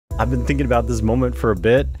I've been thinking about this moment for a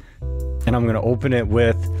bit, and I'm gonna open it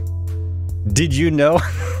with, did you know?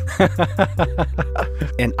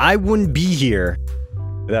 And I wouldn't be here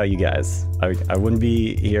without you guys. I wouldn't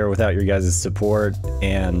be here without your guys' support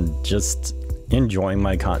and just enjoying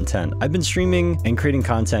my content. I've been streaming and creating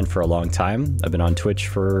content for a long time. I've been on Twitch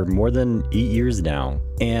for more than 8 years now.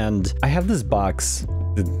 And I have this box.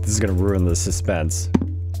 This is gonna ruin the suspense.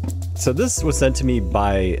 So this was sent to me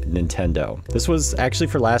by Nintendo. This was actually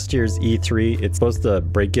for last year's E3. It's supposed to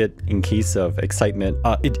break it in case of excitement.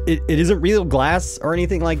 It isn't real glass or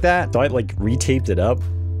anything like that. So I like retaped it up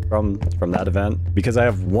from that event because I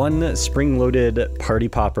have one spring-loaded party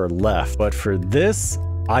popper left. But for this,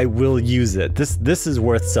 I will use it. This is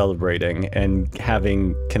worth celebrating and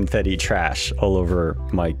having confetti trash all over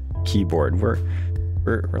my keyboard. We're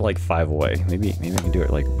like 5 away. Maybe I can do it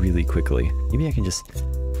like really quickly. Maybe I can just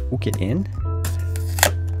hook it in.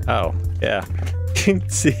 Oh yeah.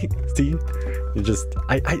 see it just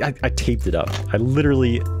I taped it up. I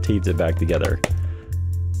literally taped it back together. I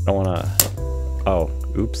don't wanna. Oh,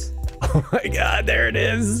 oops. Oh my god, there it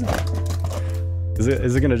is.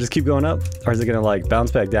 Is it gonna just keep going up, or is it gonna like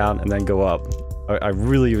bounce back down and then go up? I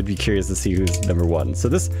really would be curious to see who's number one. So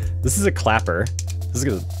this is a clapper. This is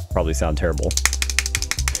gonna probably sound terrible.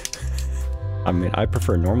 I mean, I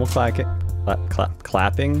prefer normal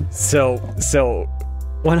clapping. So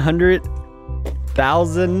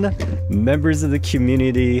 100,000 members of the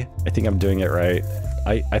community. I think I'm doing it right.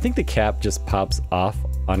 I think the cap just pops off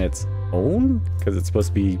on its own because it's supposed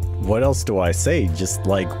to be. What else do I say? Just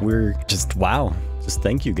like we're just wow. Just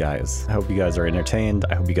thank you guys. I hope you guys are entertained.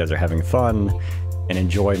 I hope you guys are having fun and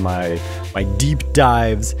enjoy my deep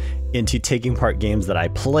dives into taking part games that I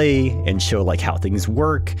play and show like how things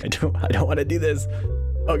work. I don't want to do this.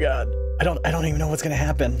 Oh god. I don't even know what's gonna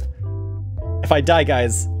happen. If I die,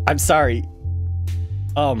 guys, I'm sorry.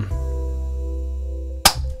 Oh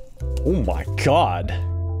my god.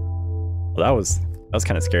 Well, that was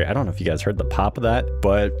kind of scary. I don't know if you guys heard the pop of that,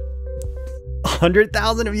 but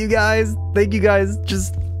 100,000 of you guys. Thank you guys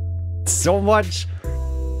just so much.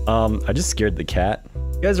 I just scared the cat.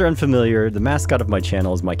 You guys are unfamiliar. The mascot of my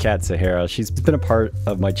channel is my cat Sahara. She's been a part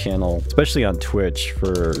of my channel, especially on Twitch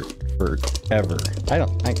for forever. Am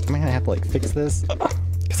I gonna have to like fix this?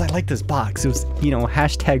 Because I like this box. It was, you know,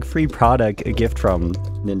 hashtag free product, a gift from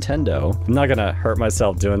Nintendo. I'm not gonna hurt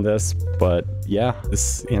myself doing this, but yeah,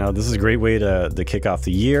 this is a great way to kick off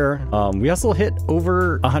the year. We also hit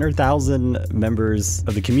over 100,000 members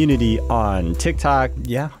of the community on TikTok.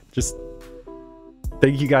 Yeah, just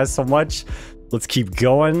thank you guys so much. Let's keep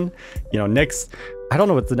going. You know, next, I don't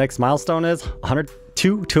know what the next milestone is.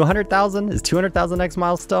 200,000? Is 200,000 next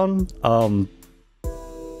milestone?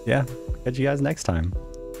 Yeah, catch you guys next time.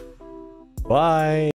 Bye.